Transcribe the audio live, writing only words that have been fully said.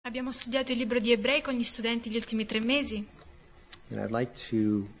Abbiamo studiato il libro di Ebrei con gli studenti gli ultimi 3 mesi And I'd like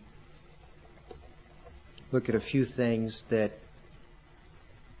to look at a few things that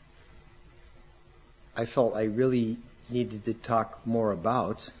I felt I really needed to talk more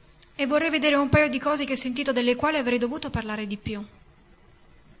about. e vorrei vedere un paio di cose che ho sentito delle quali avrei dovuto parlare di più.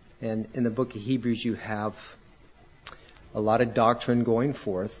 And in the book of Hebrews you have a lot of doctrine going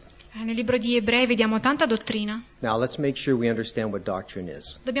forth. Nel libro di Ebrei vediamo tanta dottrina. Now let's make sure we understand what doctrine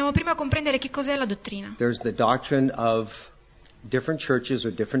is. Dobbiamo prima comprendere che cos'è la dottrina. There's the doctrine of different churches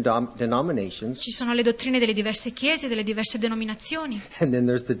or different denominations, Ci sono le dottrine delle diverse chiese, delle diverse denominazioni, and then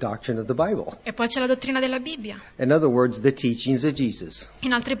there's the doctrine of the Bible. e poi c'è la dottrina della Bibbia. In other words, the teachings of Jesus.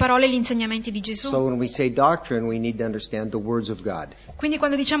 In altre parole, gli insegnamenti di Gesù. So when we say doctrine, we need to understand the words of God. Quindi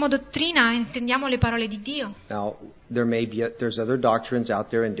quando diciamo dottrina intendiamo le parole di Dio. Now, there's other doctrines out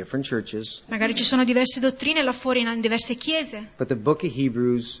there in different churches, Magari ci sono diverse dottrine là fuori in diverse chiese, but the book of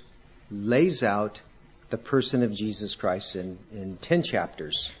Hebrews lays out the person of Jesus Christ in 10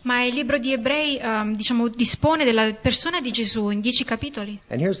 chapters. ma il libro di Ebrei dispone della persona di Gesù in 10 capitoli.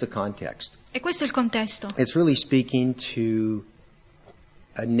 And here's the context. E questo è il contesto. It's really speaking to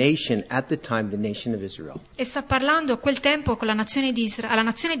a nation at the time, the nation of Israel. E sta parlando a quel tempo con alla nazione di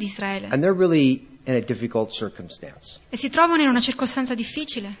Israele. And they're really in a difficult circumstance. E si trovano in una circostanza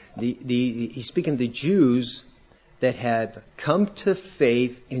difficile. He's speaking to the Jews that had come to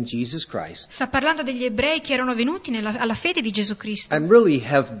faith in Jesus Christ Sta parlando degli ebrei che erano venuti alla fede di Gesù Cristo. and really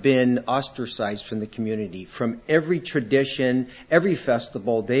have been ostracized from the community. From every tradition, every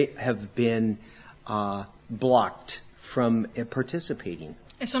festival, they have been blocked from participating.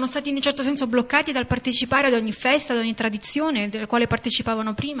 E sono stati in un certo senso bloccati dal partecipare ad ogni festa, ad ogni tradizione della quale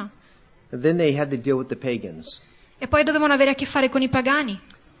partecipavano prima. And then they had to deal with the pagans. E poi dovevano avere a che fare con i pagani.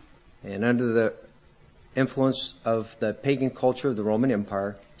 And under the influence of the pagan culture of the Roman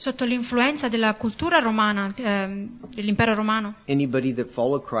Empire, Sotto l'influenza della cultura romana, dell'impero romano. anybody that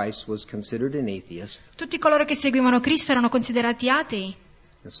followed Christ was considered an atheist. Tutti coloro che seguivano Cristo erano considerati atei.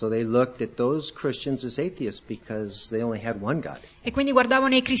 And so they looked at those Christians as atheists because they only had one God. E quindi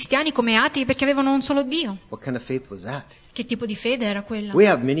guardavano i cristiani come atei perché avevano un solo Dio. What kind of faith was that? Che tipo di fede era quella? We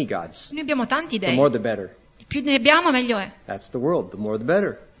have many gods. Noi abbiamo tanti The dei. more the better. Più ne abbiamo, meglio è. That's the world. The more the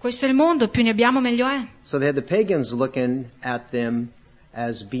better. Questo è il mondo, più ne abbiamo, meglio è. So they had the pagans looking at them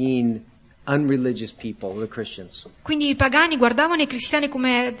as being unreligious people, the Christians. Quindi i pagani guardavano i cristiani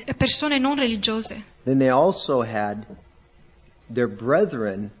come persone non religiose. Then they also had their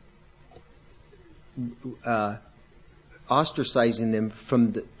brethren ostracizing them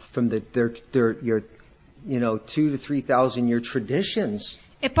from their 2,000 to 3,000 year traditions.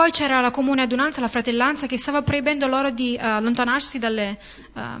 E poi c'era la comune adunanza, la fratellanza, che stava proibendo loro di allontanarsi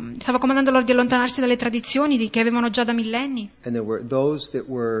stava comandando loro di allontanarsi dalle tradizioni che avevano già da millenni. And there were those that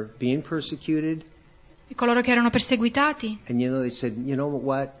were being persecuted. E coloro che erano perseguitati. And they said, you know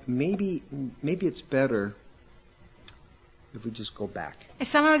what? Maybe it's better if we just go back. E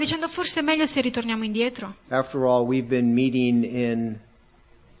stavano dicendo forse è meglio se ritorniamo indietro. After all, we've been meeting in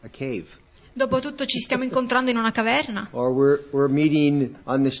a cave. Dopotutto ci stiamo incontrando in una caverna. Or we're meeting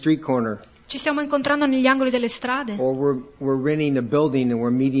on the street corner. Ci stiamo incontrando negli angoli delle strade. Or we're renting a building and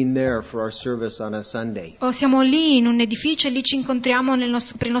we're meeting there for our service on a Sunday. O siamo lì in un edificio e lì ci incontriamo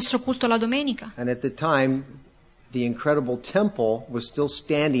per il nostro culto la domenica. And at the time, the incredible temple was still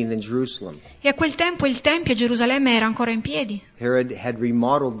standing in Jerusalem. E a quel tempo il tempio a Gerusalemme era ancora in piedi. Herod had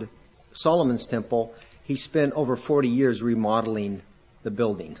remodeled Solomon's temple. He spent over 40 years remodeling the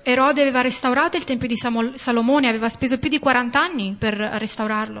building. Erode aveva restaurato il tempio di Salomone, aveva speso più di 40 anni per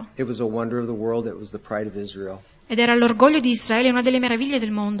restaurarlo. It was a wonder of the world. It was the pride of Israel. Ed era l'orgoglio di Israele, una delle meraviglie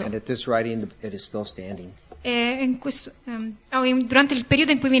del mondo. And at this writing, it is still standing. E durante il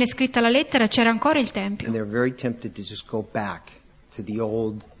periodo in cui viene scritta la lettera c'era ancora il And tempio. they're very tempted to just go back to the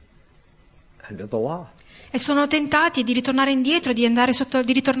old under the law. E sono tentati di ritornare indietro, di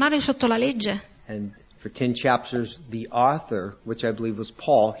ritornare sotto la legge. And for 10 chapters, the author, which I believe was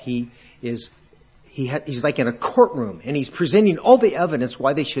Paul, he's like in a courtroom, and he's presenting all the evidence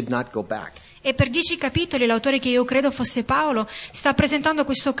why they should not go back. E per 10 capitoli l'autore, che io credo fosse Paolo, sta presentando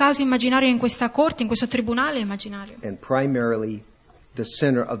questo caso immaginario in questa corte, in questo tribunale immaginario. And primarily, the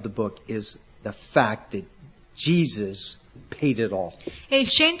center of the book is the fact that Jesus paid it all. E il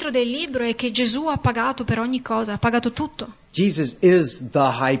centro del libro è che Gesù ha pagato per ogni cosa, ha pagato tutto. Jesus is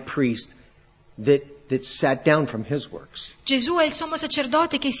the high priest that sat down from his works. Gesù è il sommo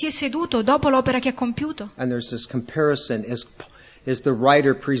sacerdote che si è seduto dopo l'opera che ha compiuto. And there's this comparison as the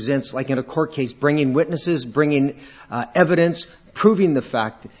writer presents, like in a court case, bringing witnesses, bringing evidence, proving the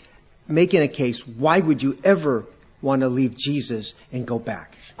fact, making a case. Why would you ever want to leave Jesus and go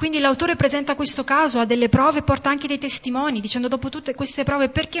back? Quindi l'autore presenta questo caso, ha delle prove, porta anche dei testimoni, dicendo dopo tutte queste prove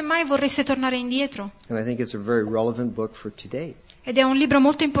perché mai vorreste tornare indietro? And I think it's a very relevant book for today. Ed è un libro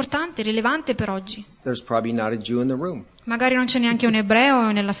molto importante, rilevante per oggi. There's probably not a Jew in the room, Magari non c'è neanche un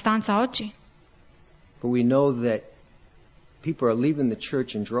ebreo nella stanza oggi, but we know that people are leaving the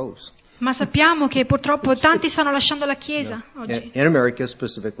church in droves. ma sappiamo che purtroppo tanti stanno lasciando la Chiesa oggi, In America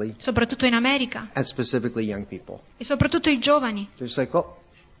specifically, soprattutto in America and specifically young people. e soprattutto i giovani. They're just like, oh,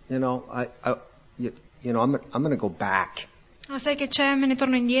 I'm going to go back. Ma sai che c'è? Me ne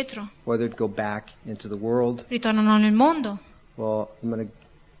torno indietro. Whether to go back into the world, Ritornano nel mondo. well, I'm going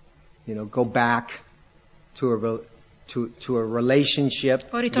to, go back to a relationship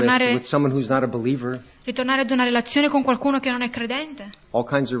O ritornare- with someone who's not a believer. Ritornare ad una relazione con qualcuno che non è credente. All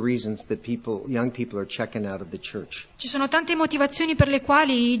kinds of reasons that young people are checking out of the church. Ci sono tante motivazioni per le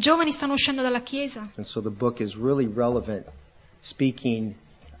quali i giovani stanno uscendo dalla Chiesa. And so the book is really relevant, speaking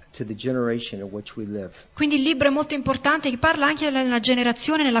to the generation in which we live. Quindi il libro è molto importante, che parla anche della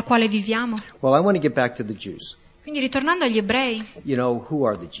generazione nella quale viviamo. Well, I want to get back to the Jews. Quindi ritornando agli ebrei, Who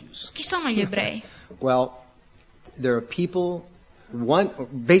are the Jews? chi sono gli ebrei? Well, there are people,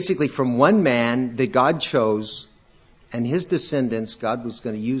 basically from one man that God chose, and his descendants, God was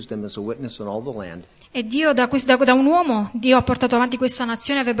going to use them as a witness on all the land. E Dio, da un uomo, Dio ha portato avanti questa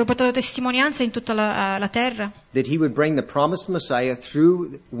nazione, avrebbe portato testimonianza in tutta la terra, That he would bring the promised Messiah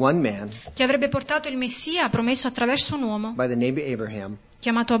through one man che avrebbe portato il Messia promesso attraverso un uomo, by the name of Abraham,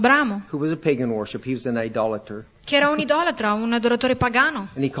 chiamato Abramo, who was a pagan worship. He was an idolater. che era un idolatra, un adoratore pagano,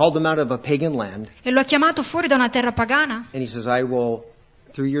 And he called them out of a pagan land. e lo ha chiamato fuori da una terra pagana, And he says,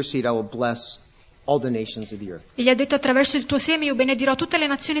 through your seed, I will bless all the nations of the earth. e gli ha detto: attraverso il tuo seme io benedirò tutte le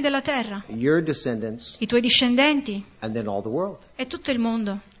nazioni della terra, Your descendants, i tuoi discendenti and then all the world. e tutto il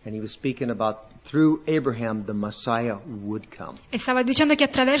mondo. And he was speaking about through Abraham, the Messiah would come. E stava dicendo che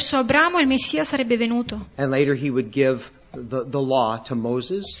attraverso Abramo il Messia sarebbe venuto. And later he would give the law to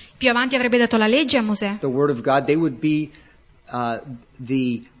Moses, Più avanti avrebbe dato la legge a Mosè. the word of God. They would be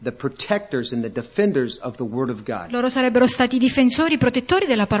the protectors and the defenders of the word of God. Loro sarebbero stati i difensori, i protettori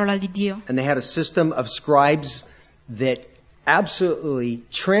della parola di Dio. And they had a system of scribes that absolutely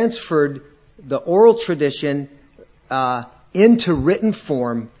transferred the oral tradition into written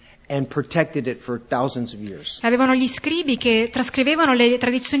form and protected it for thousands of years. Avevano gli scribi che trascrivevano le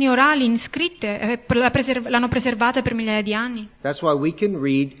tradizioni orali in scritte e l'hanno preservata per migliaia di anni. That's why we can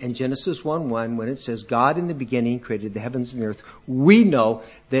read in Genesis 1:1 when it says God in the beginning created the heavens and the earth. We know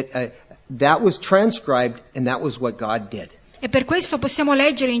that that was transcribed and that was what God did. E per questo possiamo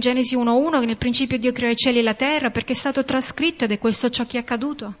leggere in Genesi 1:1 che nel principio Dio creò i cieli e la terra, perché è stato trascritto ed è questo ciò che è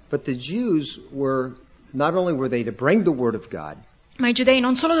accaduto. But the Jews not only were they to bring the word of God, Ma i giudei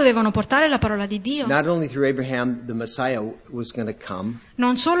non solo dovevano portare la parola di Dio, not only through Abraham the Messiah was going to come,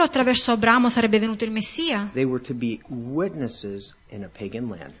 non solo attraverso Abramo sarebbe venuto il Messia, they were to be witnesses in a pagan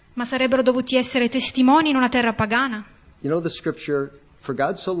land. ma sarebbero dovuti essere testimoni in una terra pagana. The scripture, for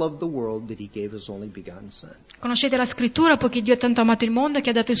God so loved the world that he gave his only begotten son. Conoscete la scrittura, poiché Dio ha tanto amato il mondo che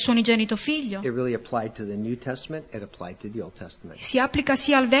ha dato il suo unigenito figlio. It really applied to the New Testament, it applied to the Old Testament. Si applica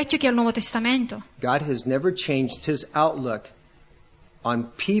sia al Vecchio che al Nuovo Testamento. God has never changed his outlook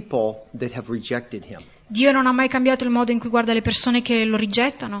on people that have rejected him. Dio non ha mai cambiato il modo in cui guarda le persone che lo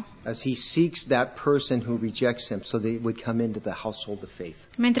rigettano, As he seeks that person who rejects him so they would come into the household of faith.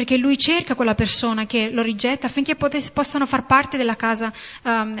 mentre che Lui cerca quella persona che lo rigetta affinché possano far parte della casa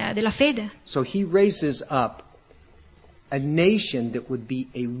della fede. So he raises up a nation that would be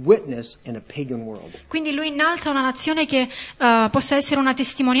a witness in a pagan world. Quindi Lui innalza una nazione che possa essere una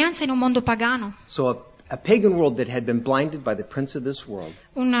testimonianza in un mondo pagano. So a pagan world that had been blinded by the prince of this world,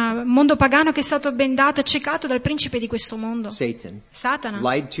 Un mondo pagano che è stato bendato e ciecato dal principe di questo mondo, Satan, Satana,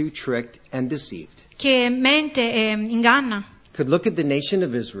 lied to, tricked, and deceived, che mente e inganna. could look at the nation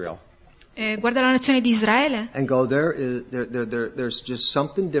of Israel Guarda la nazione di Israele and go, there's just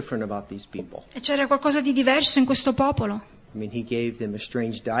something different about these people. e c'era qualcosa di diverso in questo popolo. I mean, he gave them a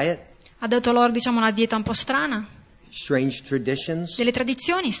strange diet, Ha dato loro, una dieta un po' strana, strange traditions, delle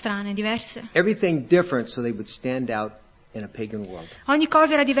tradizioni strane, diverse. everything different so they would stand out in a pagan world. Ogni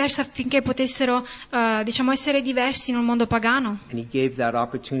cosa era diversa affinché potessero, essere diversi in un mondo pagano. And he gave that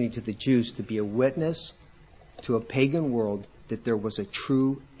opportunity to the Jews to be a witness to a pagan world that there was a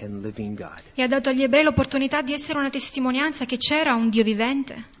true and living God. E ha dato agli ebrei l'opportunità di essere una testimonianza che c'era un Dio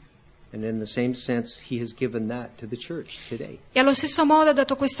vivente. And in the same sense, he has given that to the church today. E allo stesso modo ha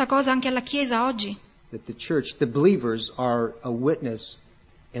dato questa cosa anche alla Chiesa oggi. That the church, the believers, are a witness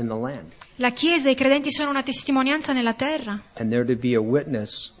in the land. La Chiesa e i credenti sono una testimonianza nella terra. And they're to be a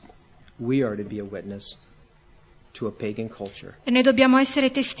witness, we are to be a witness to a pagan culture. E noi dobbiamo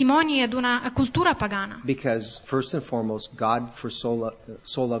essere testimoni ad una cultura pagana. Because, first and foremost, God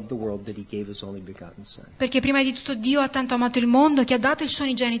so loved the world that He gave His only begotten Son. Perché prima di tutto Dio ha tanto amato il mondo che ha dato il suo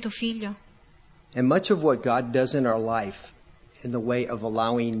unigenito figlio. And much of what God does in our life, in the way of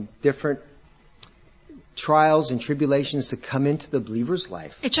allowing different trials and tribulations to come into the believer's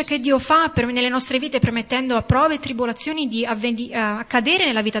life, E ciò che Dio fa nelle nostre vite, permettendo a prove e tribolazioni di accadere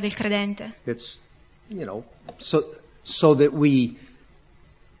nella vita del credente. it's, so that we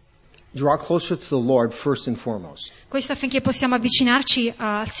draw closer to the Lord first and foremost. Questo affinché possiamo avvicinarci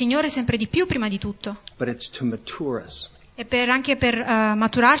al Signore sempre di più prima di tutto. But it's to mature us, E anche per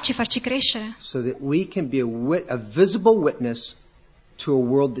maturarci, farci crescere. so that we can be a visible witness to a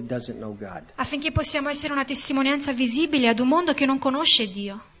world that doesn't know God. Affinché possiamo essere una testimonianza visibile ad un mondo che non conosce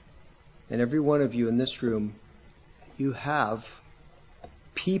Dio. And every one of you in this room, you have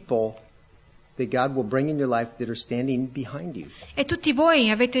people that God will bring in your life that are standing behind you, E tutti voi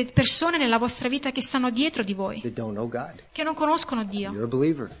avete persone nella vostra vita che stanno dietro di voi, that don't know God. che non conoscono Dio. You're a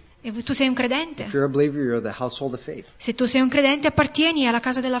believer. E tu sei un If credente. you're a believer, you're the household of faith. Se tu sei un credente, appartieni alla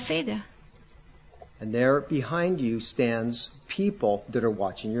casa della fede. And there behind you stands people that are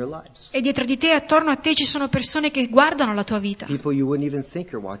watching your lives. E dietro di te, attorno a te, ci sono persone che guardano la tua vita. People you wouldn't even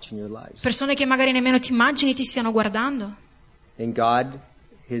think are watching your lives. Persone che magari nemmeno ti immagini ti stiano guardando. And God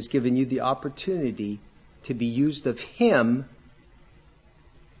has given you the opportunity to be used of Him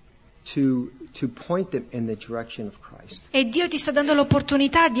to point them in the direction of Christ. E Dio ti sta dando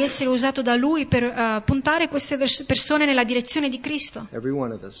l'opportunità di essere usato da Lui per puntare queste persone nella direzione di Cristo. Every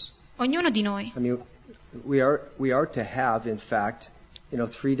one of us. Ognuno di noi. I mean, we are to have, in fact,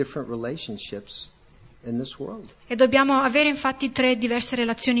 3 different relationships in this world. E dobbiamo avere infatti 3 diverse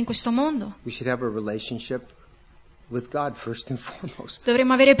relazioni in questo mondo. We should have a relationship with God first and foremost.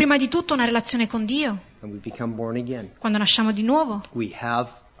 Dovremmo avere prima di tutto una relazione con Dio. And we become born again. Quando nasciamo di nuovo. We have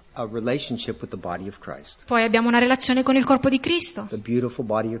a relationship with the body of Christ. Poi abbiamo una relazione con il corpo di Cristo. The beautiful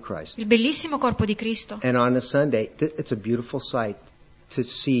body of Christ. Il bellissimo corpo di Cristo. And on a Sunday, it's a beautiful sight to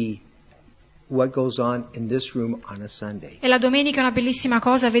see what goes on in this room on a Sunday. E la domenica è una bellissima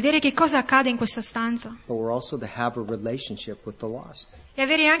cosa, vedere che cosa accade in questa stanza. But we're also to have a relationship with the lost. E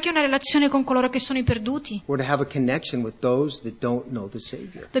avere anche una relazione con coloro che sono i perduti. We're to have a connection with those that don't know the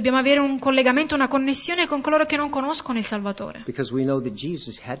Savior. Dobbiamo avere un collegamento, una connessione con coloro che non conoscono il Salvatore. Because we know that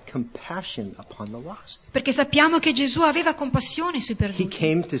Jesus had compassion upon the lost. Perché sappiamo che Gesù aveva compassione sui He perduti.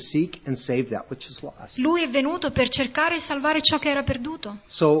 came to seek and save that which is lost. Lui è venuto per cercare e salvare ciò che era perduto.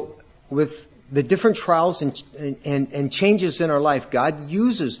 So with the different trials and changes in our life, God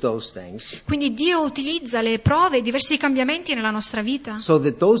uses those things Quindi Dio utilizza le prove e diversi cambiamenti nella nostra vita so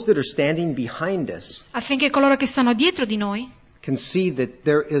that those that are standing behind us affinché coloro che stanno dietro di noi can see that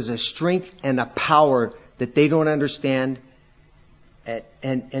there is a strength and a power that they don't understand,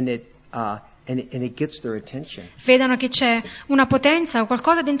 and it gets their attention. vedano che c'è una potenza o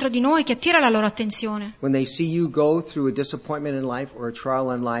qualcosa dentro di noi che attira la loro attenzione. When they see you go through a disappointment in life or a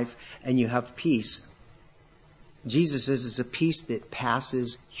trial in life and you have peace, Jesus says it's a peace that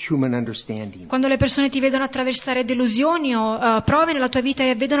passes human understanding. Quando le persone ti vedono attraversare delusioni o prove nella tua vita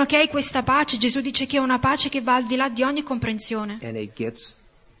e vedono che hai questa pace, Gesù dice che è una pace che va al di là di ogni comprensione And it gets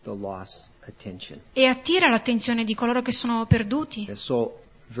the lost attention. e attira l'attenzione di coloro che sono perduti. It's so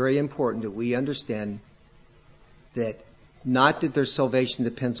very important that we understand that not that their salvation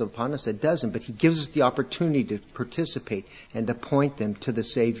depends upon us, it doesn't, but He gives us the opportunity to participate and to point them to the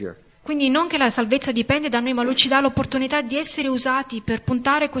Savior. Quindi non che la salvezza dipende da noi, ma Lui ci dà l'opportunità di essere usati per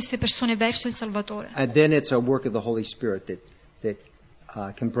puntare queste persone verso il Salvatore. And then it's a work of the Holy Spirit that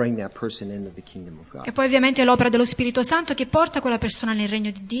can bring that person into the kingdom of God. E poi ovviamente è l'opera dello Spirito Santo che porta quella persona nel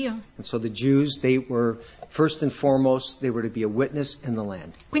regno di Dio. And so the Jews, they were, first and foremost, they were to be a witness in the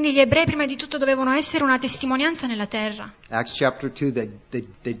land. Quindi gli ebrei prima di tutto dovevano essere una testimonianza nella terra. Acts chapter 2,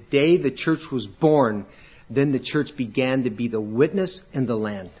 the day the church was born, then the church began to be the witness in the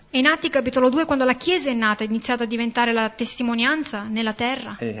land. E in Atti capitolo 2, quando la Chiesa è nata, è iniziata a diventare la testimonianza nella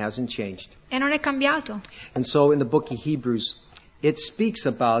terra. And it hasn't changed. E non è cambiato. And so in the book of Hebrews, it speaks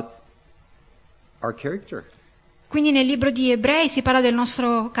about our character. Quindi nel libro di Ebrei si parla del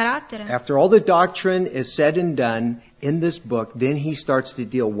nostro carattere. After all the doctrine is said and done in this book, then he starts to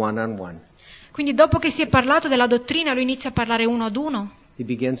deal one-on-one. Quindi dopo che si è parlato della dottrina, lui inizia a parlare uno ad uno. He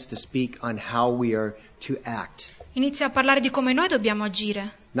begins to speak on how we are to act. Inizia a parlare di come noi dobbiamo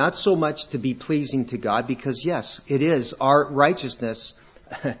agire. Not so much to be pleasing to God, because yes, it is our righteousness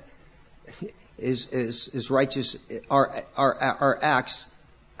is righteous. Our acts,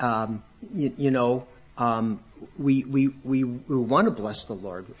 we want to bless the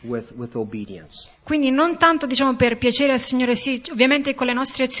Lord with obedience. Quindi non tanto diciamo per piacere al Signore, sì, ovviamente con le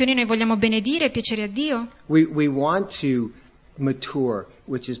nostre azioni noi vogliamo benedire e piacere a Dio. We want to mature,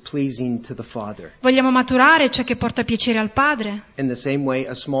 which is pleasing to the Father. Vogliamo maturare ciò che porta piacere al Padre. In the same way,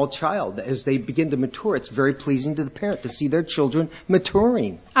 a small child, as they begin to mature, it's very pleasing to the parent to see their children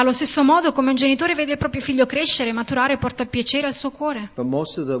maturing. Allo stesso modo, come un genitore vede il proprio figlio crescere e maturare, porta piacere al suo cuore. But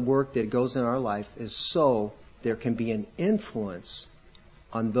most of the work that goes in our life is so there can be an influence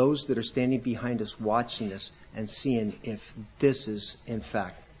on those that are standing behind us, watching us, and seeing if this is, in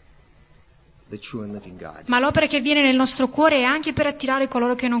fact, the true and living God. Ma l'opera che avviene nel nostro cuore è anche per attirare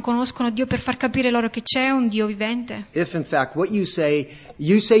coloro che non conoscono Dio, per far capire loro che c'è un Dio vivente. If in fact what you say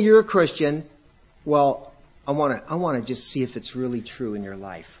you're a Christian, well, I want to just see if it's really true in your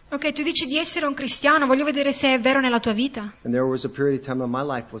life. Ok, tu dici di essere un cristiano, voglio vedere se è vero nella tua vita. And there was a period of time in my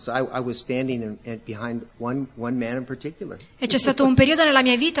life was I was standing behind one man in particular. E c'è stato un periodo nella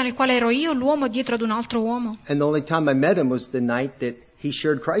mia vita nel quale ero io l'uomo dietro ad un altro uomo. And the only time I met him was the night that he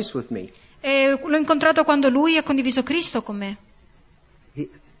shared Christ with me. E l'ho incontrato quando lui ha condiviso Cristo con me.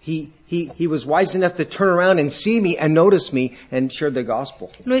 He was wise enough to turn around and see me and notice me and share the gospel.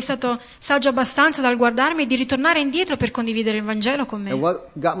 Lui è stato saggio abbastanza dal guardarmi e di ritornare indietro per condividere il Vangelo con And me. what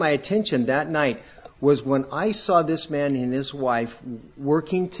got my attention that night was when I saw this man and his wife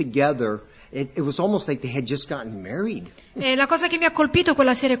working together. It was almost like they had just gotten married. E la cosa che mi ha colpito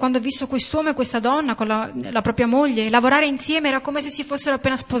quella sera, quando ho visto quest'uomo e questa donna con la propria moglie lavorare insieme, era come se si fossero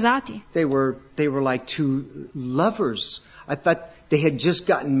appena sposati. They were like two lovers. I thought they had just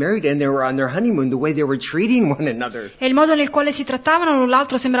gotten married and they were on their honeymoon, the way they were treating one another. E il modo nel quale si trattavano l'un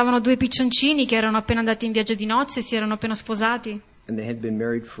l'altro sembravano due piccioncini che erano appena andati in viaggio di nozze e si erano appena sposati. And they had been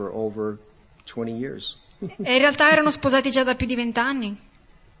married for over 20 years. E in realtà erano sposati già da più di 20 anni.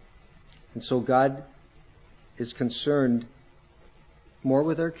 And so God is concerned more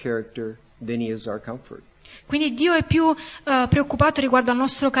with our character than he is our comfort. Quindi Dio è più preoccupato riguardo al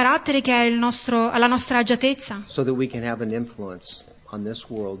nostro carattere che alla nostra agiatezza, So that we can have an influence on this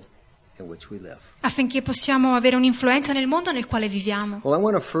world in which we live. affinché possiamo avere un'influenza nel mondo nel quale viviamo. Well, I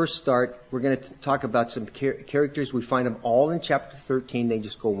want to first start, we're going to talk about some characters. We find them all in chapter 13. They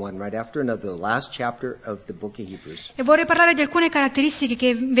just go one right after another, the last chapter of the book of Hebrews. E vorrei parlare di alcune caratteristiche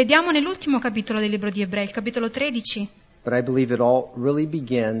che vediamo nell'ultimo capitolo del libro di Ebrei, il capitolo 13. But I believe it all really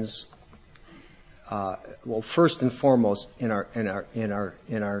begins, first and foremost, in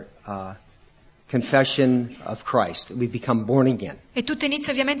our confession of Christ. We become born again. E tutto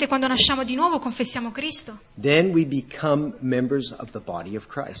inizia ovviamente quando nasciamo di nuovo, confessiamo Cristo. Then we become members of the body of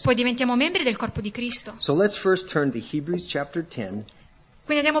Christ. Poi diventiamo membri del corpo di Cristo. So let's first turn to Hebrews chapter 10,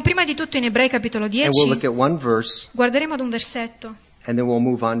 Quindi andiamo prima di tutto in Ebrei capitolo and we'll look 10, at one verse, guarderemo ad un versetto and then we'll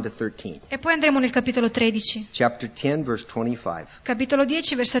move on to 13. e poi andremo nel capitolo 13. Chapter 10, verse 25. Capitolo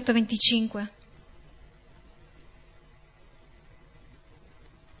 10, versetto 25.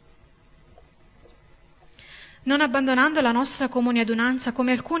 Non abbandonando la nostra comune adunanza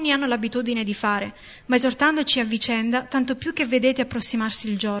come alcuni hanno l'abitudine di fare, ma esortandoci a vicenda, tanto più che vedete approssimarsi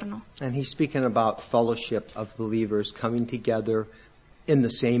il giorno. And he's speaking about fellowship of believers coming together in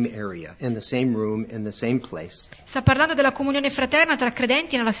the same area, in the same room, in the same place. Sta parlando della comunione fraterna tra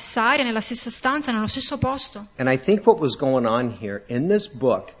credenti nella stessa area, nella stessa stanza, nello stesso posto. And I think what was going on here in this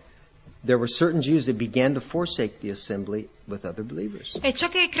book, there were certain Jews that began to forsake the assembly with other believers. E ciò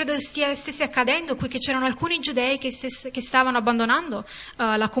che credo stesse accadendo qui, che c'erano alcuni giudei che stavano abbandonando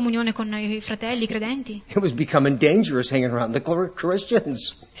la comunione con i fratelli credenti. It was becoming dangerous hanging around the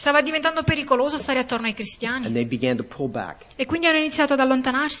Christians. Stava diventando pericoloso stare attorno ai And cristiani. they began to pull back. E quindi hanno iniziato ad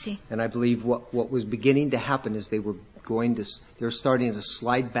allontanarsi. And I believe what was beginning to happen is they were starting to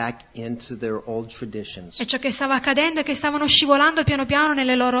slide back into their old traditions. E ciò che stava accadendo è che stavano scivolando piano piano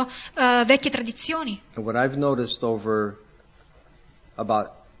nelle loro vecchie tradizioni. And what I've noticed over about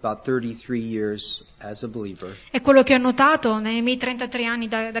 33 years as a believer, È quello che ho notato nei miei 33 anni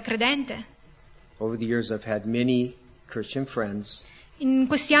da credente. over the years I've had many Christian friends, In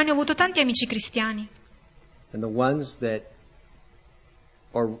questi anni ho avuto tanti amici cristiani. and the ones that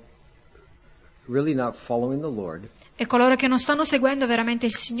are really not following the Lord, E coloro che non stanno seguendo veramente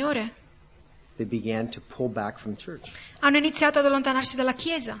il Signore they began to pull back from church. hanno iniziato ad allontanarsi dalla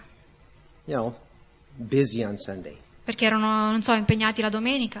Chiesa, You know, busy on Sunday. perché erano, non so, impegnati la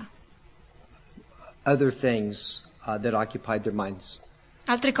domenica. Other things that occupied their minds.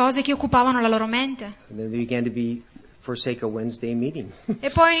 Altre cose che occupavano la loro mente. And then they began to forsake a Wednesday meeting. E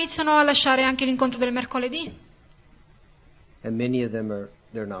poi iniziano a lasciare anche l'incontro del mercoledì. And many of them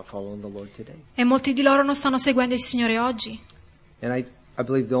they're not following the Lord today. E molti di loro non stanno seguendo il Signore oggi. And I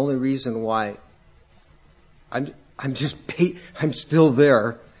believe the only reason why I'm still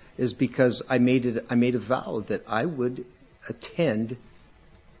there is because I made a vow that I would attend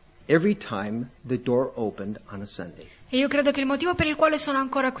every time the door opened on a Sunday. E io credo che il motivo per il quale sono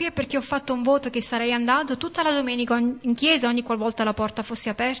ancora qui è perché ho fatto un voto che sarei andato tutta la domenica in chiesa ogni qualvolta la porta fosse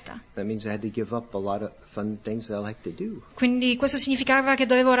aperta. That means I had to give up a lot of fun things that I like to do. Quindi questo significava che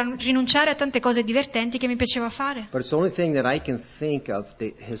dovevo rinunciare a tante cose divertenti che mi piaceva fare. But it's the only thing that I can think of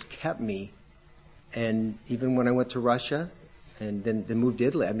that has kept me. And even when I went to Russia and then moved to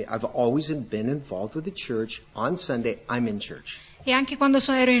Italy, I mean, I've always been involved with the church. On Sunday, I'm in church. E anche quando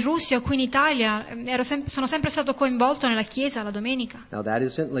ero in Russia o qui in Italia, sono sempre stato coinvolto nella chiesa la domenica. Now that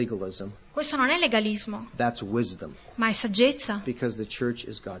isn't legalism. Questo non è legalismo, That's wisdom. ma è saggezza. Because the church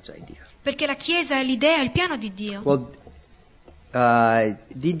is God's idea. Perché la chiesa è l'idea, è il piano di Dio. Well,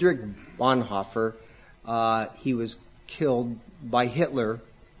 Dietrich Bonhoeffer, he was killed by Hitler.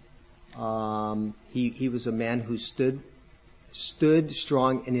 He was a man who stood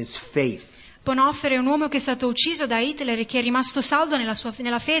strong in his faith. Bonhoeffer è un uomo che è stato ucciso da Hitler e che è rimasto saldo nella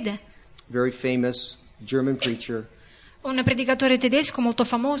fede. Very famous German preacher. Un predicatore tedesco molto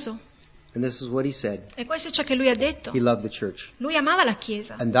famoso. And this is what he said. E questo è ciò che lui ha detto. He loved the church. Lui amava la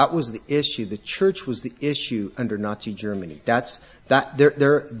chiesa. And that was the issue. The church was the issue under Nazi Germany. That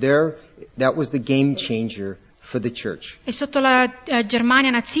was the game changer for the church. E sotto la Germania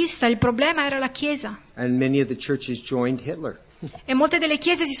nazista il problema era la chiesa. And many of the churches joined Hitler. E molte delle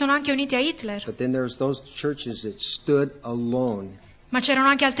chiese si sono anche unite a Hitler. But then there's those churches that stood alone. Ma c'erano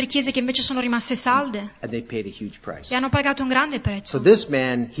anche altre chiese che invece sono rimaste salde. And they paid a huge price. E hanno pagato un grande prezzo. So this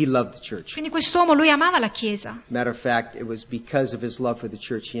man, he loved the church. Quindi quest'uomo, lui amava la chiesa. Matter of fact, it was because of his love for the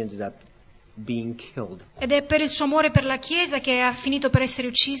church he ended up being killed. Ed è per il suo amore per la chiesa che ha finito per essere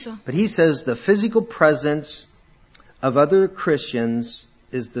ucciso. But he says the physical presence of other Christians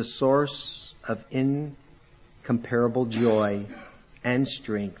is the source of incomparable joy and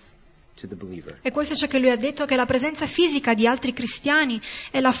strength to the believer. E questo è ciò che lui ha detto, che la presenza fisica di altri cristiani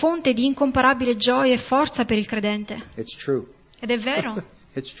è la fonte di incomparabile gioia e forza per il credente. It's true. Ed è vero.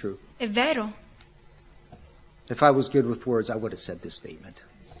 It's true. È vero. If I was good with words, I would have said this statement.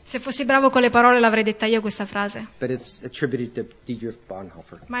 Se fossi bravo con le parole l'avrei detta io questa frase. But it's attributed to Dietrich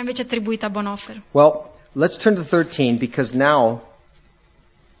Bonhoeffer. Ma invece è attribuita a Bonhoeffer. Well, let's turn to 13 because now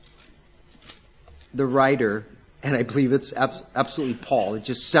the writer, and I believe it's absolutely Paul. It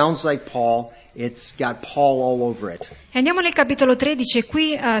just sounds like Paul. It's got Paul all over it. E andiamo nel capitolo 13 e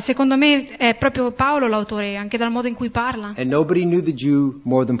qui secondo me è proprio Paolo l'autore, anche dal modo in cui parla. And nobody knew the Jew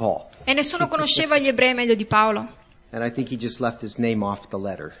more than Paul. E nessuno conosceva gli ebrei meglio di Paolo. And I think he just left his name off the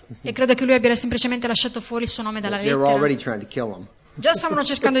letter. E credo che lui abbia semplicemente lasciato fuori il suo nome dalla They were already lettera. trying to kill him. Già stavano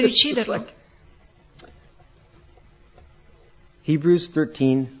cercando di ucciderlo. Hebrews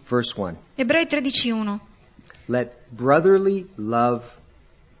 13, verse 1. Ebrei 13:1. Let brotherly love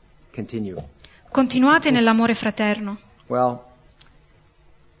continue. Continuate nell'amore fraterno. Well,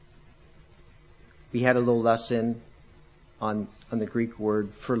 we had a little lesson on the Greek word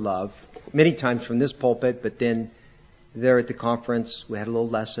for love, many times from this pulpit, but then there at the conference we had a little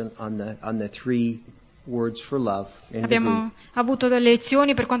lesson on the three words for love in the Greek. Abbiamo avuto delle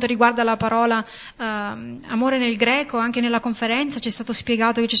lezioni per quanto riguarda la parola amore nel greco, anche nella conferenza ci è stato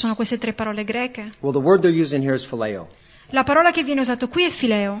spiegato che ci sono queste tre parole greche. Well, the word they're using here is phileo. La parola che viene usata qui è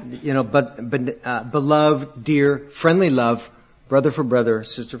fileo. You know, beloved, dear, friendly love, brother for brother,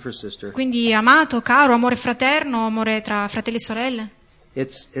 sister for sister. Quindi amato, caro, amore fraterno, amore tra fratelli e sorelle.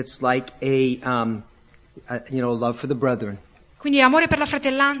 It's like a love for the brethren. Quindi amore per la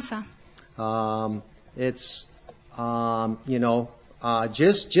fratellanza. It's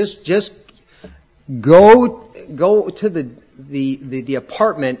just go to the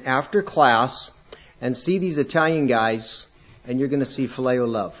apartment after class and see these Italian guys and you're going to see phileo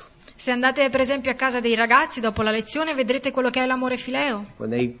love. Se andate per esempio a casa dei ragazzi dopo la lezione vedrete quello che è l'amore fileo.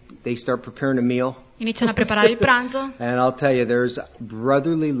 When they start preparing a meal. Iniziano a preparare il pranzo. And I'll tell you, there's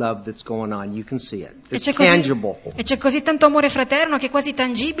brotherly love that's going on. You can see it. It's tangible. E c'è così tanto amore fraterno che è quasi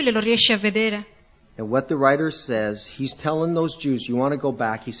tangibile, lo riesci a vedere. And what the writer says, he's telling those Jews, you want to go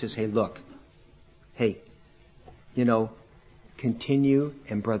back, he says, hey, look, continue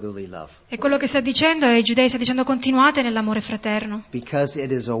in brotherly love. E quello che sta dicendo ai giudei, sta dicendo continuate nell'amore fraterno. Because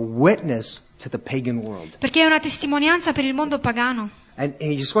it is a witness to the pagan world. Perché è una testimonianza per il mondo pagano. And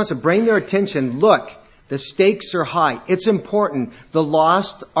he just wants to bring their attention, look, the stakes are high. It's important. The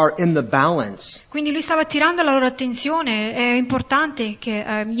lost are in the balance. Quindi lui stava attirando la loro attenzione, è importante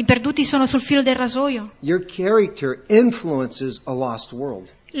che i perduti sono sul filo del rasoio. Your character influences a lost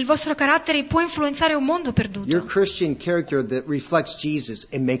world. Il vostro carattere può influenzare un mondo Your perduto. Christian character that reflects Jesus,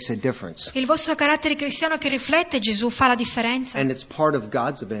 it makes a difference. Il vostro carattere cristiano che riflette Gesù fa la differenza And it's part of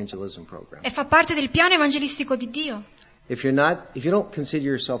God's evangelism program. e fa parte del piano evangelistico di Dio. If you don't consider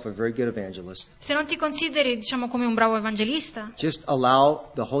yourself a very good evangelist, Se non ti consideri, diciamo, come un bravo evangelista, just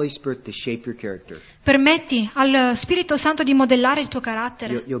allow the Holy Spirit to shape your character. permetti al Spirito Santo di modellare il tuo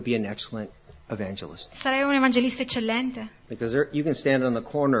carattere. You'll be an excellent evangelist. Sarai un evangelista eccellente, Because you can stand on the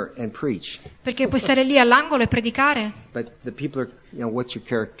corner and preach, perché puoi stare lì all'angolo e predicare, but the people are, what's your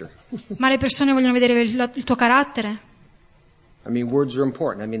character? ma le persone vogliono vedere il tuo carattere. I mean, words are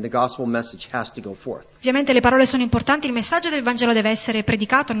important. I mean, the gospel message has to go forth. Ovviamente le parole sono importanti, il messaggio del Vangelo deve essere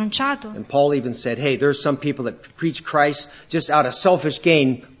predicato, annunciato. And Paul even said, hey, there's some people that preach Christ just out of selfish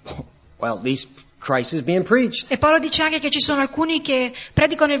gain. Well, at least Christ is being preached. E Paolo dice anche che ci sono alcuni che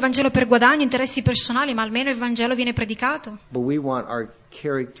predicano il Vangelo per guadagno, interessi personali, ma almeno il Vangelo viene predicato. But we want our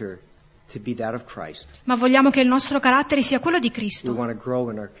character to be that of Christ. Ma vogliamo che il nostro carattere sia quello di We Cristo. want to grow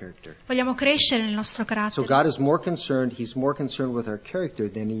in our character. Vogliamo crescere nel nostro So carattere. God is more concerned, He's more concerned with our character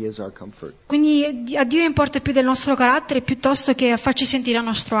than He is our comfort. Quindi a Dio importa più del nostro carattere piuttosto che a farci sentire a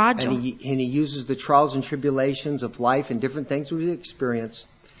nostro And agio. He uses the trials and tribulations of life and different things we experience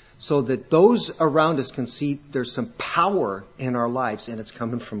so that those around us can see there's some power in our lives and it's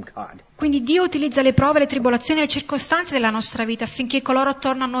coming from God. Quindi Dio utilizza le prove, le tribolazioni e le circostanze della nostra vita affinché coloro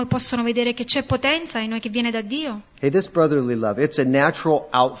attorno a noi possano vedere che c'è potenza in noi che viene da Dio. Hey, this brotherly love, it's a natural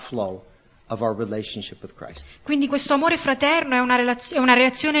outflow of our relationship with Christ. Quindi questo amore fraterno è una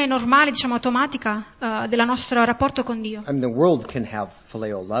reazione normale, diciamo automatica, del nostro rapporto con Dio. I mean, the world can have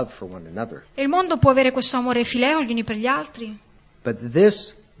phileo love for one another, E il mondo può avere questo amore fileo gli uni per gli altri, but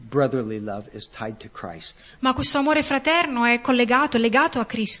this brotherly love is tied to Christ. ma questo amore fraterno è collegato, è legato a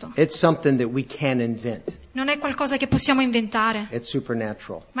Cristo. It's something that we can invent. Non è qualcosa che possiamo inventare, It's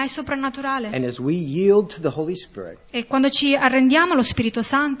supernatural. ma è soprannaturale. And as we yield to the Holy Spirit, E quando ci arrendiamo allo Spirito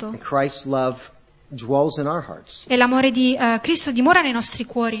Santo and Christ's love dwells in our hearts, e l'amore di Cristo dimora nei nostri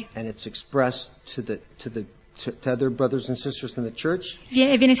cuori, and it's expressed to other brothers and sisters in the church,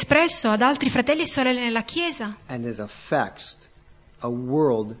 viene espresso ad altri fratelli e sorelle nella Chiesa, and it affects a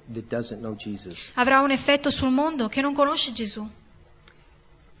world that doesn't know Jesus. avrà un effetto sul mondo che non conosce Gesù.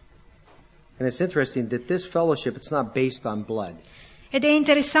 And it's interesting that this fellowship, it's not based on blood. Ed è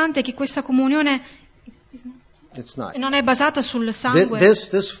interessante che questa comunione It's not. non è basata sul sangue.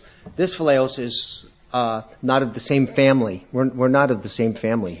 This phileos is not of the same family. We're not of the same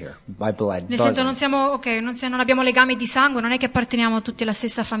family here by blood. Nel senso non abbiamo legami di sangue, non è che apparteniamo tutti alla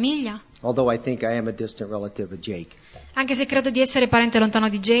stessa famiglia, Although I think I am a distant relative of Jake. anche se credo di essere parente lontano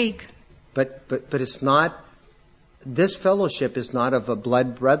di Jake. But it's not. This fellowship is not of a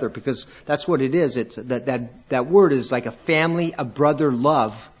blood brother, because that's what it is. It's that word is like a family, a brother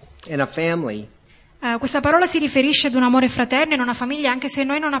love in a family. Questa parola si riferisce ad un amore fraterno in una famiglia, anche se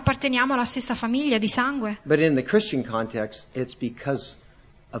noi non apparteniamo alla stessa famiglia di sangue. But in the Christian context, it's because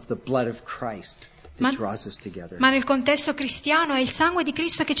of the blood of Christ that draws us together. Ma nel contesto cristiano è il sangue di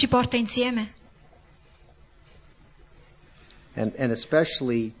Cristo che ci porta insieme. And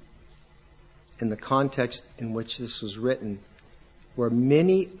especially in the context in which this was written, where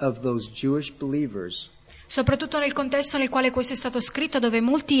many of those Jewish believers Soprattutto nel contesto nel quale questo è stato scritto, dove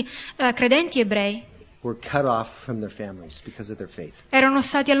molti credenti ebrei were cut off from their families because of their faith. erano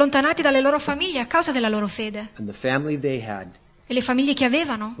stati allontanati dalle loro famiglie a causa della loro fede. And the family they had E le famiglie che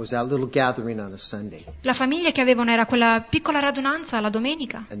avevano, was that little gathering on a Sunday. la famiglia che avevano era quella piccola radunanza la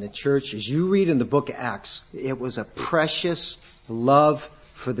domenica. And the church, as you read in the book of Acts, it was a precious love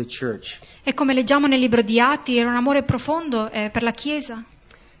for the church. E come leggiamo nel libro di Atti, era un amore profondo per la Chiesa.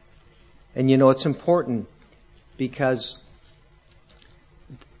 And you know, it's important because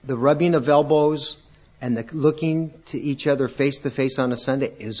the rubbing of elbows and the looking to each other face to face on a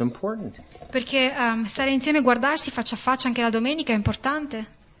Sunday is important. Perché stare insieme e guardarsi faccia a faccia anche la domenica è importante.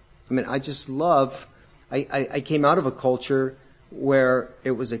 I mean, I just love, I came out of a culture where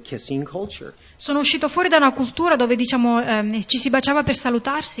it was a kissing culture. Sono uscito fuori da una cultura dove, diciamo, ci si baciava per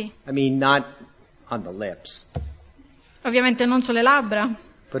salutarsi. I mean, not on the lips, Ovviamente non sulle labbra,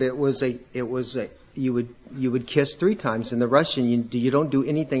 but it was you would kiss 3 times. In the Russian, you don't do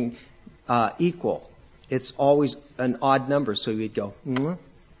anything equal. It's always an odd number, so you'd go, mwah,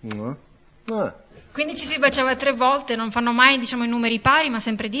 mwah, mwah. quindi ci si baciava 3 volte, non fanno mai, diciamo, i numeri pari, ma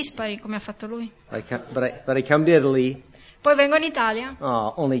sempre dispari, come ha fatto lui. But I come to Italy, Poi vengo in Italia,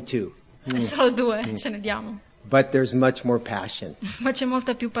 only 2. e solo 2 ce ne diamo, But there's much more passion. ma c'è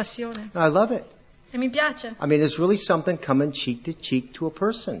molta più passione. I love it. E mi piace. I mean, it's really something coming cheek to a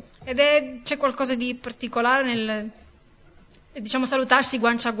person. C'è qualcosa di particolare E diciamo salutarsi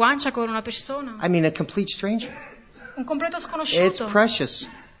guancia a guancia con una persona. I mean, a complete stranger. Un completo It's sconosciuto. precious.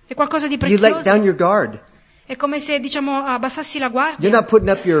 È qualcosa di You let down prezioso. your guard. È come se, diciamo, abbassassi la You're guardia. not putting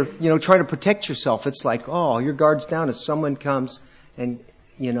up your, trying to protect yourself. It's like, oh, your guard's down if someone comes and,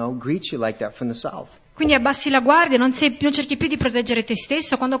 greets you like that from the south. Quindi abbassi la guardia, non cerchi più di proteggere te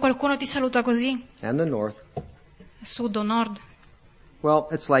stesso quando qualcuno ti saluta così. And the north. Sud o nord. Well,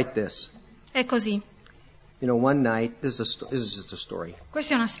 it's like this. È così. One night, this is just a story.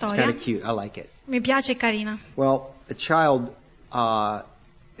 Questa è una It's storia. kind of cute. I like it. Mi piace, è carina. Well, a child,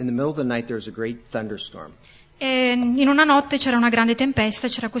 in the middle of the night, there was a great thunderstorm. E in una notte c'era una grande tempesta e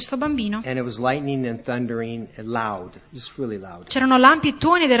c'era questo bambino. And it was lightning and thundering and loud, just really loud. C'erano lampi e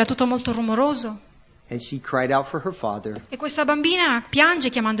tuoni ed era tutto molto rumoroso. And she cried out for her father. E questa bambina piange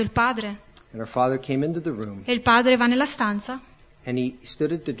chiamando il padre. And her father came into the room. E il padre va nella stanza. And he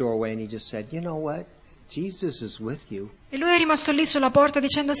stood at the doorway and he just said, you know what? Jesus is with you. E lui è rimasto lì sulla porta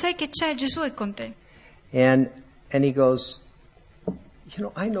dicendo, sai che c'è? Gesù è con te. And he goes,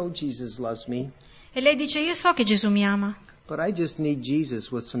 I know Jesus loves me, E lei dice, io so che Gesù mi ama, but I just need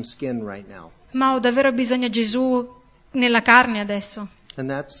Jesus with some skin right now. ma ho davvero bisogno di Gesù nella carne adesso. And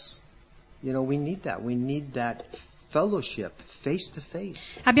that's, we need that. We need that fellowship, face to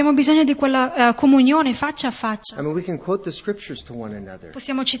face. Abbiamo bisogno di quella comunione faccia a faccia. I mean, we can quote the scriptures to one another,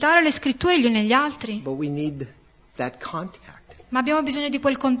 Possiamo citare le scritture gli uni agli altri, but we need that contact. ma abbiamo bisogno di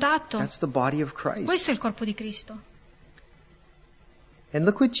quel contatto. That's the body of Christ. Questo è il corpo di Cristo. And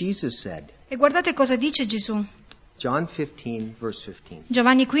look what Jesus said. E guardate cosa dice Gesù. John 15, verse 15.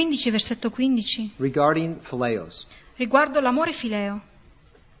 Giovanni 15, versetto 15, Regarding phileos. riguardo l'amore fileo.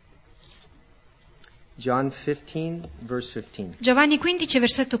 John 15, verse 15. Giovanni 15,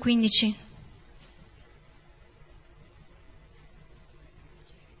 versetto 15.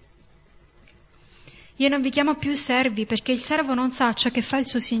 Io non vi chiamo più servi, perché il servo non sa ciò che fa il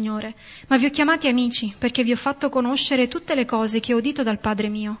suo Signore, ma vi ho chiamati amici, perché vi ho fatto conoscere tutte le cose che ho udito dal Padre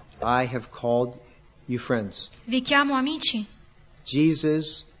mio. I have called you friends. Vi chiamo amici.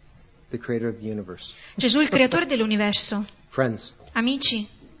 Jesus, the creator of the universe. Gesù il creatore dell'universo. Friends, Amici,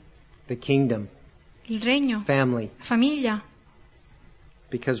 the kingdom, il regno, family, la famiglia.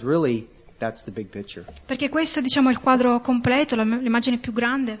 because really that's the big picture. Perché questo, diciamo, è il quadro completo, l'immagine più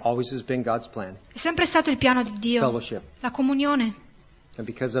grande. Always has been God's plan. È sempre stato il piano di Dio, Fellowship. la comunione. And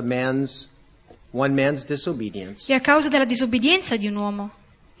because of one man's disobedience, E a causa della disobbedienza di un uomo,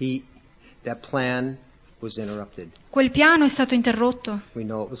 that plan was interrupted. quel piano è stato interrotto. We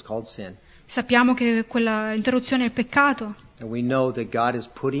know it was called sin. Sappiamo che quella interruzione è il peccato. And we know that God is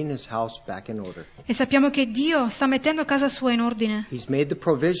putting his house back in order. E sappiamo che Dio sta mettendo casa sua in ordine. He's made the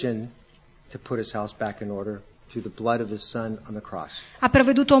provision to put his house back in order through the blood of his son on the cross. Ha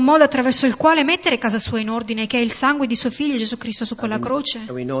provveduto un modo attraverso il quale mettere casa sua in ordine, che è il sangue di suo figlio Gesù Cristo su quella croce. And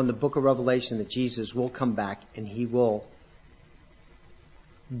we know in the book of Revelation that Jesus will come back and he will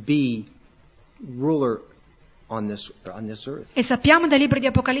be ruler on this earth. E sappiamo dal libro di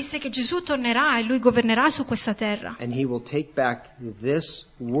Apocalisse che Gesù tornerà e lui governerà su questa terra. And he will take back this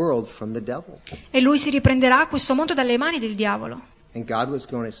world from the devil. E lui si riprenderà questo mondo dalle mani del diavolo. And God was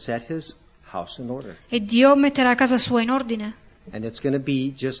going to set his house in order. E Dio metterà casa sua in ordine. And it's going to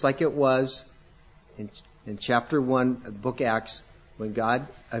be just like it was in chapter 1 of the book Acts when God,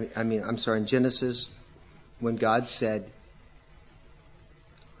 in Genesis, when God said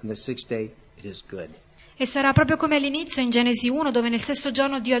on the sixth day, it is good. E sarà proprio come all'inizio in Genesi 1, dove nel sesto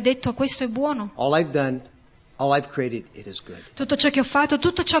giorno Dio ha detto questo è buono. All I've done, all I've created, it is good. Tutto ciò che ho fatto,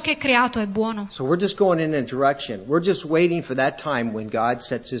 tutto ciò che ho creato è buono. So we're just going in a direction. We're just waiting for that time when God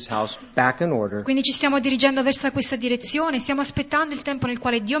sets his house back in order. Quindi ci stiamo dirigendo verso questa direzione, stiamo aspettando il tempo nel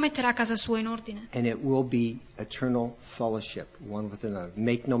quale Dio metterà casa sua in ordine. And it will be eternal fellowship one with another.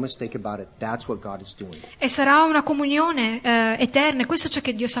 Make no mistake about it. That's what God is doing. E sarà una comunione eterna, questo è ciò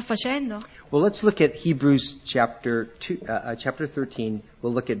che Dio sta facendo. Well, let's look at Hebrews chapter 13.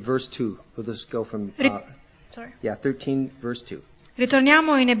 We'll look at verse 2. We'll just go from 13 verse 2.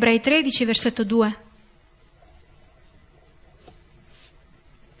 Ritorniamo in Ebrei 13, versetto 2.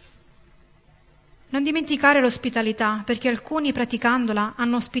 Non dimenticare l'ospitalità, perché alcuni praticandola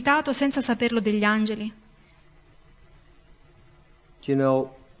hanno ospitato senza saperlo degli angeli. Do you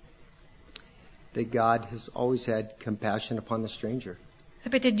know that God has always had compassion upon the stranger?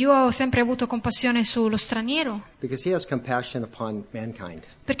 Sapete, Dio ha sempre avuto compassione sullo straniero, Because he has compassion upon mankind.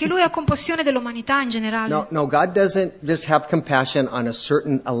 perché Lui ha compassione dell'umanità in generale. No, God doesn't just have compassion on a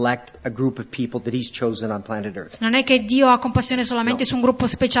certain a group of people that he's chosen on planet Earth. Non è che Dio ha compassione solamente No. su un gruppo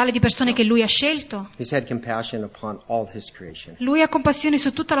speciale di persone che Lui ha scelto. He's had compassion upon all his creation. Lui ha compassione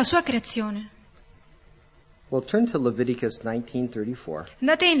su tutta la sua creazione. Well, turn to Leviticus 19:34.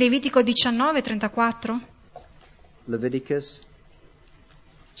 Andate in Levitico 19:34. Leviticus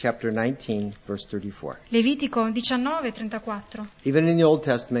chapter 19, verse 34. Levitico 19:34. Even in the Old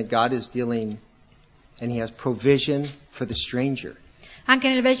Testament, God is dealing and He has provision for the stranger. Anche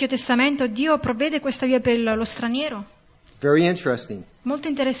nel Vecchio Testamento Dio provvede questa via per lo straniero. Very interesting. Molto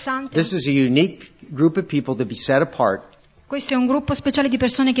interessante. This is a unique group of people to be set apart, Questo è un gruppo speciale di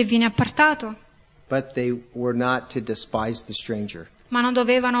persone che viene appartato, but they were not to despise the stranger. ma non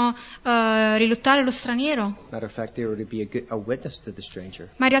dovevano riluttare lo straniero, Matter of fact, they were to be a witness to the stranger,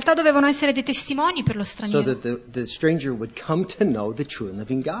 ma in realtà dovevano essere dei testimoni per lo so straniero, that the stranger would come to know the true and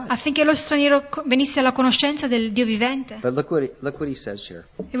living God. affinché lo straniero venisse alla conoscenza del Dio vivente. But look what he says here.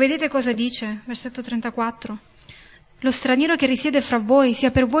 E vedete cosa dice? Versetto 34. Lo straniero che risiede fra voi sia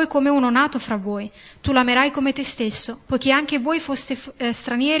per voi come uno nato fra voi. Tu l'amerai come te stesso, poiché anche voi foste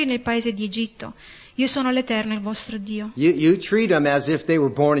stranieri nel paese di Egitto. Io sono l'Eterno, il vostro Dio. You treat them as if they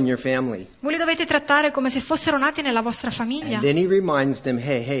were born in your family. Voi li dovete trattare come se fossero nati nella vostra famiglia. And then he reminds them,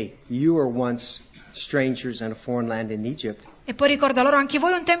 hey, you were once strangers in a foreign land in Egypt. E poi ricorda loro, anche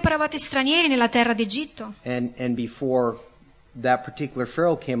voi un tempo eravate stranieri nella terra d'Egitto. And before that particular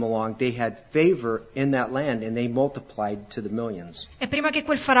Pharaoh came along, they had favor in that land and they multiplied to the millions. E prima che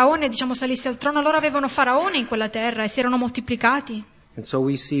quel faraone, salisse al trono, loro avevano faraone in quella terra e si erano moltiplicati. And so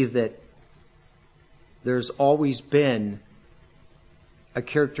we see that there's always been a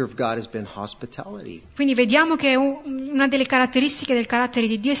character of God has been hospitality. Quindi vediamo che una delle caratteristiche del carattere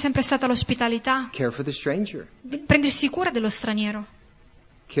di Dio è sempre stata l'ospitalità, Care for the stranger. prendersi cura dello straniero,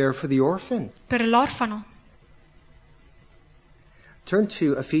 Care for the orphan. per l'orfano. Turn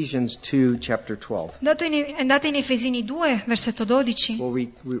to Ephesians 2, chapter 12. Andate in Efesini 2, versetto 12.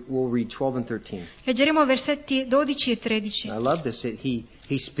 We'll read 12 and 13. Leggeremo versetti 12 e 13. I love this. He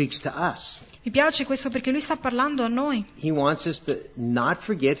speaks to us. Mi piace questo perché lui sta parlando a noi. He wants us to not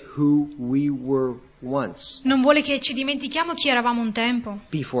forget who we were once Non vuole che ci dimentichiamo chi eravamo un tempo,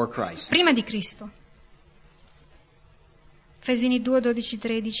 before Christ. prima di Cristo. Efesini 2, 12,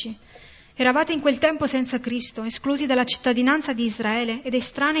 13. Eravate in quel tempo senza Cristo, esclusi dalla cittadinanza di Israele ed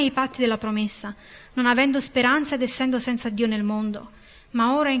estranei ai patti della promessa, non avendo speranza ed essendo senza Dio nel mondo.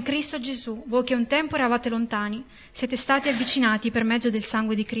 Ma ora in Cristo Gesù, voi che un tempo eravate lontani, siete stati avvicinati per mezzo del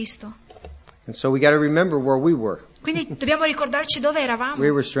sangue di Cristo. And so we got to remember where we were. Quindi dobbiamo ricordarci dove We eravamo.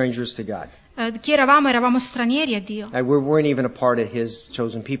 were strangers to God. Chi eravamo? Eravamo stranieri a Dio. And we weren't even a part of His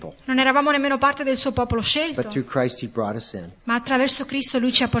chosen people. Non eravamo nemmeno parte del suo popolo But scelto, through Christ He brought us in. ma attraverso Cristo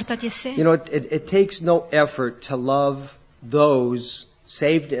Lui ci ha portati a sé. You know, it takes no effort to love those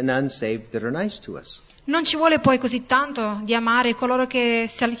saved and unsaved that are nice to us. Non ci vuole poi così tanto di amare coloro che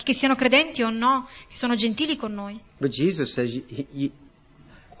siano credenti o no, che sono gentili con noi. But Jesus says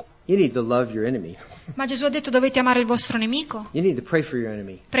you need to love your enemy. Ma Gesù ha detto dovete amare il vostro nemico, You need to pray for your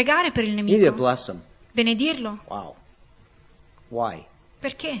enemy. pregare per il You need to nemico, bless them. benedirlo. Wow. Why?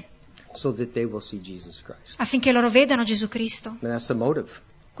 Perché? So that they will see Jesus Christ. Affinché loro vedano Gesù Cristo. And that's the motive.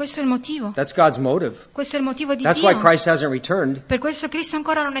 Questo è il motivo. That's God's motive. Questo è il motivo di That's why Dio. Christ hasn't returned, Per questo Cristo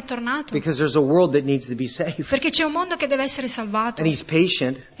ancora non è tornato. because there's a world that needs to be saved. Perché c'è un mondo che deve essere salvato. And He's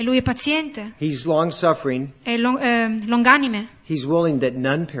patient. E Lui è paziente, He's long-suffering. è longanime. He's willing that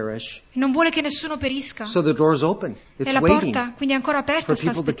none perish. E non vuole che nessuno perisca. So the door's open. E It's la waiting. porta quindi è ancora aperta, for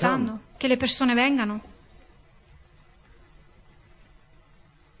sta people to come. aspettando che le persone vengano.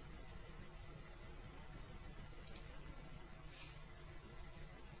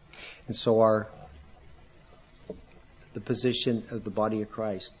 And so the position of the body of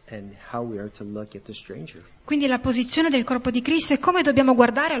Christ and how we are to look at the stranger. Quindi la posizione del corpo di Cristo è come dobbiamo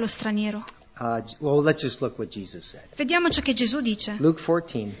guardare allo straniero. Well, let's just look what Jesus said. Vediamo ciò che Gesù dice. Luke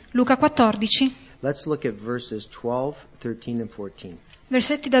 14. Luca 14, Let's look at verses 12, 13, and 14.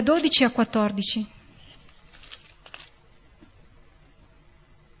 versetti da 12 a 14.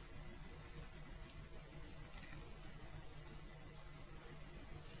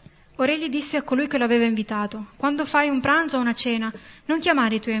 Ora egli disse a colui che lo aveva invitato: quando fai un pranzo o una cena, non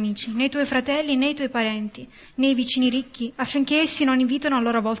chiamare i tuoi amici, né i tuoi fratelli, né i tuoi parenti, né i vicini ricchi, affinché essi non invitino a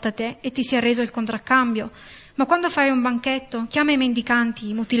loro volta te e ti sia reso il contraccambio. Ma quando fai un banchetto, chiama i mendicanti,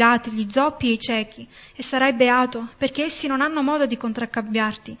 i mutilati, gli zoppi e i ciechi, e sarai beato, perché essi non hanno modo di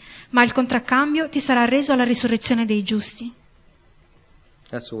contraccambiarti, ma il contraccambio ti sarà reso alla risurrezione dei giusti.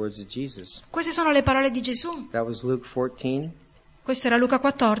 That's the words of Jesus. Queste sono le parole di Gesù. That was Luke 14, Questo era Luca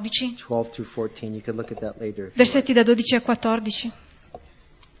 14, 12 through 14. You can look at that later. if you like. versetti da 12 a 14.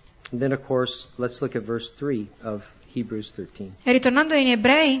 And then, of course, let's look at verse 3 of Hebrews 13. E ritornando in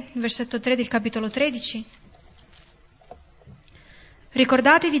Ebrei, il versetto 3 del capitolo 13,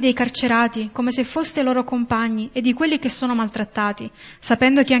 Ricordatevi dei carcerati come se foste loro compagni e di quelli che sono maltrattati,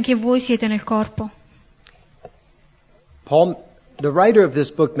 sapendo che anche voi siete nel corpo. Paul, the writer of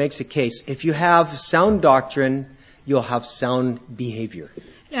this book, makes a case. If you have sound doctrine, you'll have sound behavior.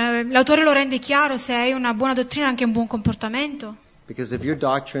 L'autore lo rende chiaro: se hai una buona dottrina, anche un buon comportamento. Because if your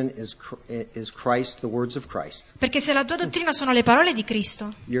doctrine is Christ, the words of Christ, Perché se la tua dottrina sono le parole di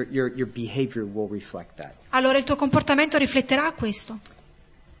Cristo, your behavior will reflect that. allora il tuo comportamento rifletterà questo.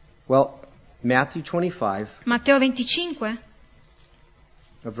 Well, Matthew 25, Matteo 25,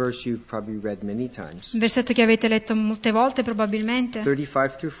 a verse you've probably read many times, un versetto che avete letto molte volte probabilmente,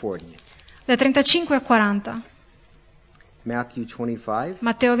 35 through 40. da 35 a 40. Matthew 25,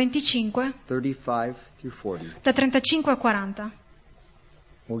 Matteo 25, 35 through 40. da 35 a 40.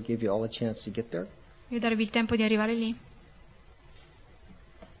 We'll give you all a chance to get there. Voglio darvi il tempo di arrivare lì.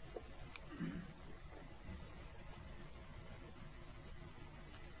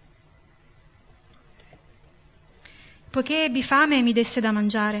 Poiché ebbi fame e mi deste da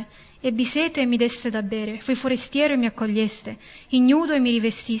mangiare, ebbi sete e mi deste da bere, fui forestiero e mi accoglieste, ignudo e mi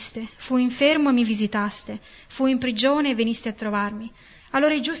rivestiste, fui infermo e mi visitaste, fui in prigione e veniste a trovarmi.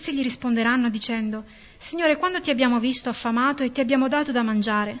 Allora i giusti gli risponderanno dicendo: Signore, quando ti abbiamo visto affamato e ti abbiamo dato da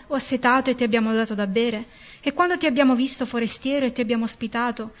mangiare, o assetato e ti abbiamo dato da bere? E quando ti abbiamo visto forestiero e ti abbiamo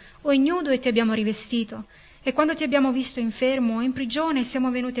ospitato, o ignudo e ti abbiamo rivestito? E quando ti abbiamo visto infermo o in prigione e siamo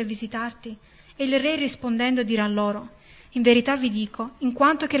venuti a visitarti? E il re rispondendo dirà loro: In verità vi dico, in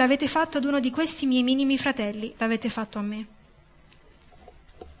quanto che l'avete fatto ad uno di questi miei minimi fratelli, l'avete fatto a me.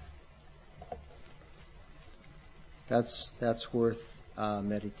 That's worth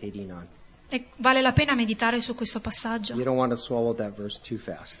meditating on. E vale la pena meditare su questo passaggio. You don't want to swallow that verse too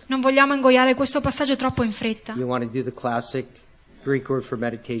fast. Non vogliamo ingoiare questo passaggio troppo in fretta, You want to do the classic Greek word for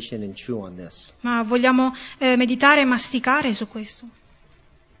meditation and chew on this. ma vogliamo meditare e masticare su questo.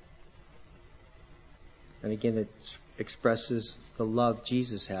 And again, it expresses the love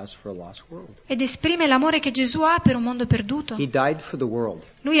Jesus has for a lost world. Ed esprime l'amore che Gesù ha per un mondo perduto. He died for the world,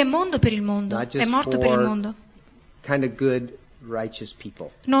 Lui è mondo per il mondo, not è just morto per il for mondo, kind of good, righteous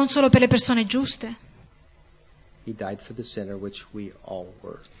people. non solo per le persone giuste. He died for the sinner, which we all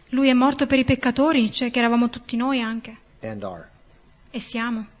were Lui è morto per i peccatori, cioè che eravamo tutti noi anche, and are. e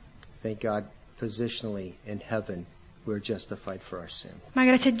siamo. Thank God, positionally in heaven, we're justified for our sin. Ma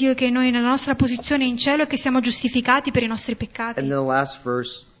grazie a Dio che noi nella nostra posizione in cielo e che siamo giustificati per i nostri peccati. And then the last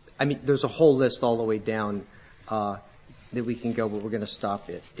verse, there's a whole list all the way down that we can go, but we're going to stop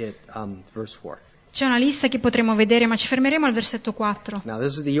at verse 4. C'è una lista che potremo vedere, ma ci fermeremo al versetto 4. Now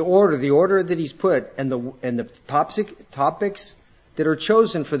this is the order that he's put, and the topics that are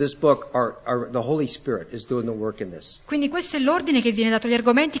chosen for this book are the Holy Spirit is doing the work in this. Quindi questo è l'ordine che viene dato, gli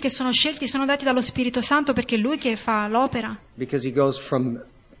argomenti che sono scelti sono dati dallo Spirito Santo perché è Lui che fa l'opera. Because he goes from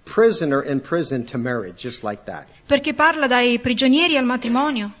prisoner in prison to marriage, just like that. Perché parla dai prigionieri al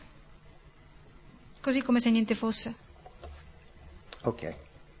matrimonio, così come se niente fosse. Okay.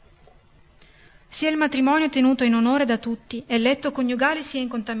 Sia il matrimonio tenuto in onore da tutti e il letto coniugale sia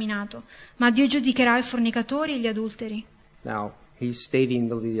incontaminato, ma Dio giudicherà i fornicatori e gli adulteri. Now, he's stating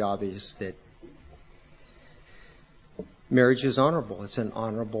the obvious that marriage is honorable. It's an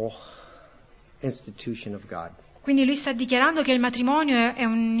honorable institution of God. Quindi lui sta dichiarando che il matrimonio è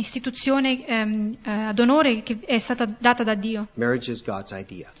un'istituzione ad onore che è stata data da Dio. Marriage is God's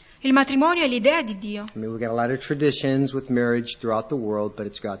idea. Il matrimonio è l'idea di Dio. We've got a lot of traditions with marriage throughout the world, but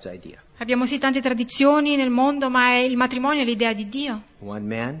it's God's idea. Abbiamo sì tante tradizioni nel mondo, ma il matrimonio è l'idea di Dio. One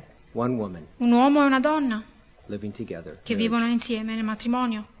man, one woman, Un uomo e una donna living together. che Marriage. vivono insieme nel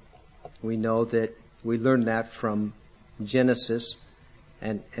matrimonio. We know that we learned that from Genesis,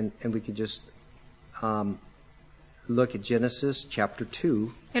 and we could just look at Genesis chapter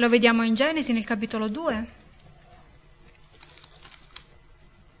 2. E lo vediamo in Genesi nel capitolo 2.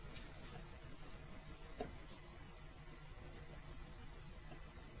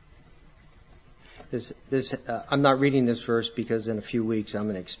 I'm not reading this verse because in a few weeks I'm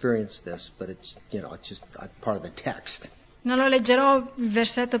going to experience this, but it's just part of the text. Non lo leggerò il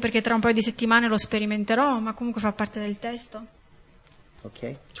versetto perché tra un paio di settimane lo sperimenterò, ma comunque fa parte del testo.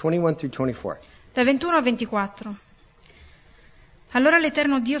 Okay, 21 through 24. Da 21 a 24. Allora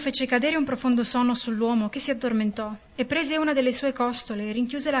l'Eterno Dio fece cadere un profondo sonno sull'uomo, che si addormentò, e prese una delle sue costole e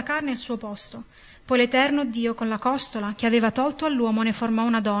rinchiuse la carne al suo posto. Poi l'Eterno Dio, con la costola che aveva tolto all'uomo, ne formò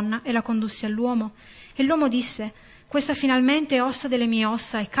una donna e la condusse all'uomo. E l'uomo disse: Questa finalmente è ossa delle mie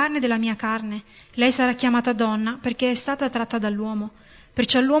ossa e carne della mia carne. Lei sarà chiamata donna perché è stata tratta dall'uomo.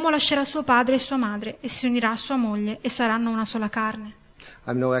 Perciò l'uomo lascerà suo padre e sua madre e si unirà a sua moglie e saranno una sola carne.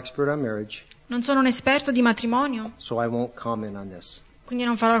 I'm no expert on marriage. Non sono un esperto di matrimonio, so I won't comment on this. quindi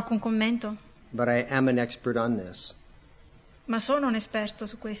non farò alcun commento, But I am an expert on this, ma sono un esperto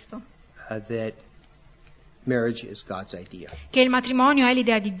su questo, that marriage is God's idea, che il matrimonio è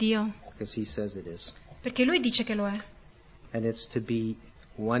l'idea di Dio, because He says it is. perché Lui dice che lo è, And it's to be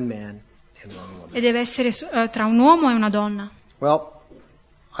one man and one woman. e deve essere tra un uomo e una donna. Well,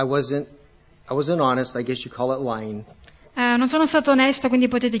 I wasn't honest. I guess you call it lying. Non sono stato onesto, quindi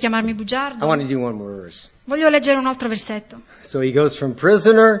potete chiamarmi I bugiardo. want to do one more verse. Voglio leggere un altro versetto. So he goes from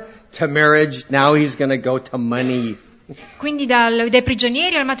prisoner to marriage. Now he's going to go to money. Quindi dai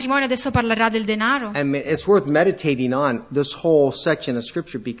prigionieri al matrimonio adesso parlerà del denaro. I mean, it's worth meditating on this whole section of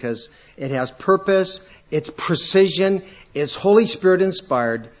Scripture because it has purpose, it's precision, it's Holy Spirit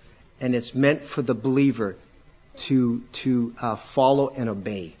inspired, and it's meant for the believer to follow and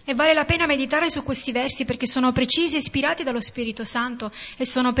obey. E vale la pena meditare su questi versi perché sono precisi e ispirati dallo Spirito Santo e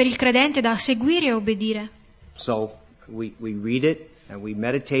sono per il credente da seguire e obbedire. So we read it and we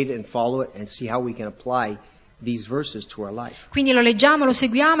meditate and follow it and see how we can apply these verses to our life. Quindi lo leggiamo, lo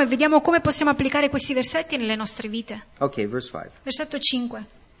seguiamo e vediamo come possiamo applicare questi versetti nelle nostre vite. Okay, verse 5. Versetto 5.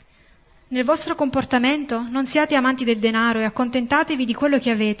 Nel vostro comportamento non siate amanti del denaro e accontentatevi di quello che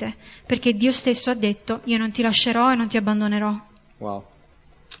avete, perché Dio stesso ha detto: io non ti lascerò e non ti abbandonerò. Well,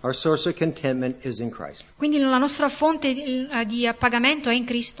 our source of contentment is in Christ. Quindi la nostra fonte di appagamento è in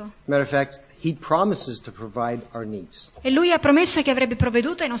Cristo. Matter of fact, He promises to provide our needs, E Lui ha promesso che avrebbe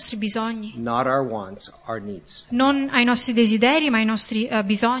provveduto ai nostri bisogni, not our wants, our needs. non ai nostri desideri, ma ai nostri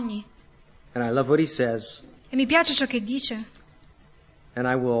bisogni. And I love what He says, E mi piace ciò che dice. and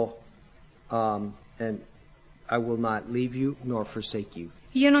I will not leave you nor forsake you.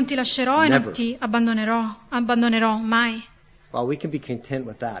 Io non ti lascerò e Never. non ti abbandonerò mai. Well, we can be content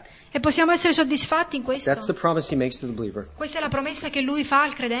with that. E possiamo essere soddisfatti in That's the questo. promise He makes to the believer. Questa è la promessa che Lui fa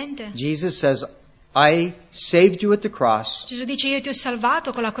al credente. Jesus says, I saved you at the cross. Gesù dice: io ti ho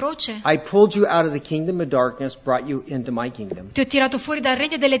salvato con la croce, I pulled you out of the kingdom of darkness, brought you into my kingdom. ti ho tirato fuori dal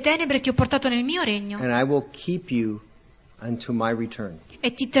regno delle tenebre e ti ho portato nel mio regno And I will keep you until my return.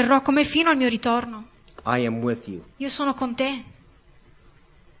 e ti terrò come fino al mio ritorno. I am with you. Io sono con te.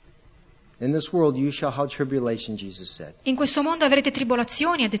 In this world you shall have tribulation, Jesus said. In questo mondo avrete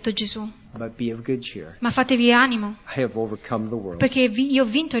tribolazioni, ha detto Gesù, But be of good cheer. ma fatevi animo, I have overcome the world. perché io ho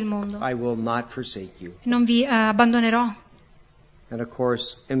vinto il mondo. I will not forsake you. Non vi abbandonerò. And of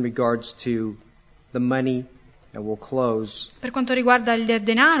course, in regards to the money, and we'll close, Per quanto riguarda il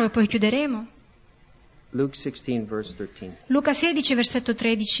denaro, e poi chiuderemo, Luke 16, verse 13. Luca 16, versetto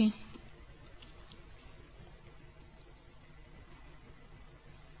 13.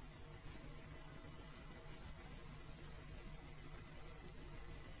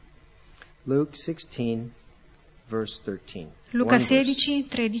 Luke 16, verse 13. Luca One verse. 16,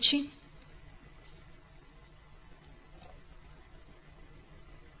 13.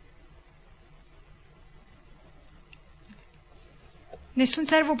 Nessun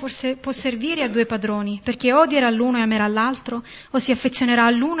servo può servire a due padroni, perché o odierà l'uno e amerà l'altro, o si affezionerà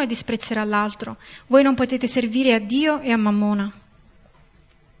all'uno e disprezzerà l'altro. Voi non potete servire a Dio e a Mammona.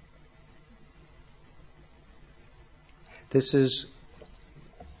 This is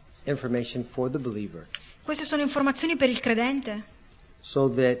information for the believer, Queste sono informazioni per il credente, so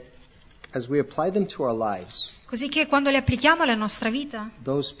that as we apply them to our lives, così che quando le applichiamo alla nostra vita,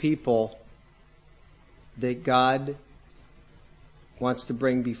 those people that God wants to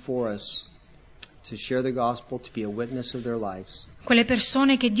bring before us to share the gospel, to be a witness of their lives, quelle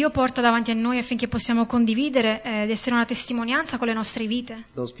persone che Dio porta davanti a noi affinché possiamo condividere ed essere una testimonianza con le nostre vite.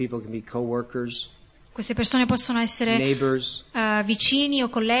 those people can be co-workers, Queste persone possono essere neighbors, vicini o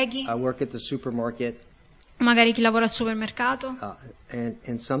colleghi, work at the supermarket, magari chi lavora al supermercato.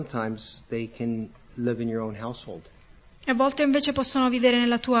 and sometimes they can live in your own household. E a volte invece possono vivere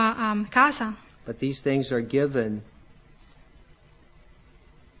nella tua casa. But these things are given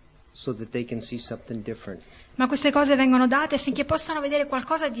so that they can see something different. Ma queste cose vengono date affinché possano vedere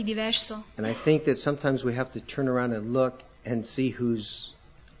qualcosa di diverso. And I think that sometimes we have to turn around and look and see who's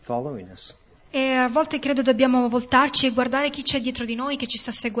following us. E a volte credo dobbiamo voltarci e guardare chi c'è dietro di noi, che ci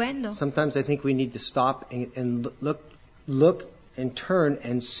sta seguendo. Sometimes I think we need to stop and look and turn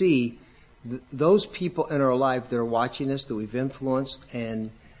and see those people in our life that are watching us, that we've influenced, and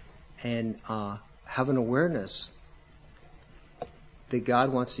have an awareness that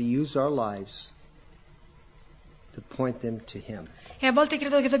God wants to use our lives to point them to Him. E a volte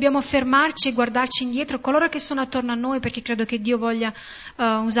credo che dobbiamo fermarci e guardarci indietro, coloro che sono attorno a noi, perché credo che Dio voglia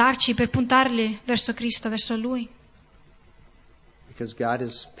usarci per puntarli verso Cristo, verso Lui. Because God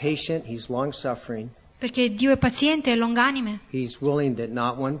is patient, He's long-suffering. perché Dio è paziente e longanime He's willing that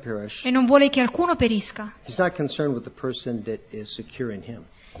not one perish. e non vuole che alcuno perisca. He's not concerned with the person that is secure in Him.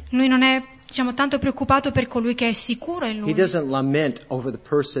 Lui non è, tanto preoccupato per colui che è sicuro in He Lui. doesn't lament over the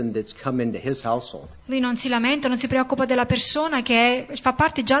person that's come into His household. Lui non si lamenta, non si preoccupa della persona che fa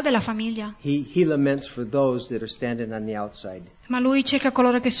parte già della famiglia, He laments for those that are standing on the outside, ma Lui cerca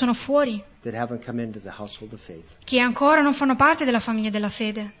coloro che sono fuori, that haven't come into the household of faith. che ancora non fanno parte della famiglia della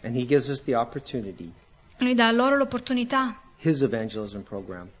fede. And He gives us the opportunity, Lui dà loro l'opportunità, His evangelism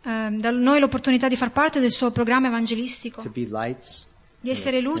program, dà noi l'opportunità di far parte del suo programma evangelistico, to be lights di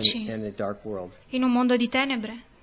essere luci in a dark world. in un mondo di tenebre.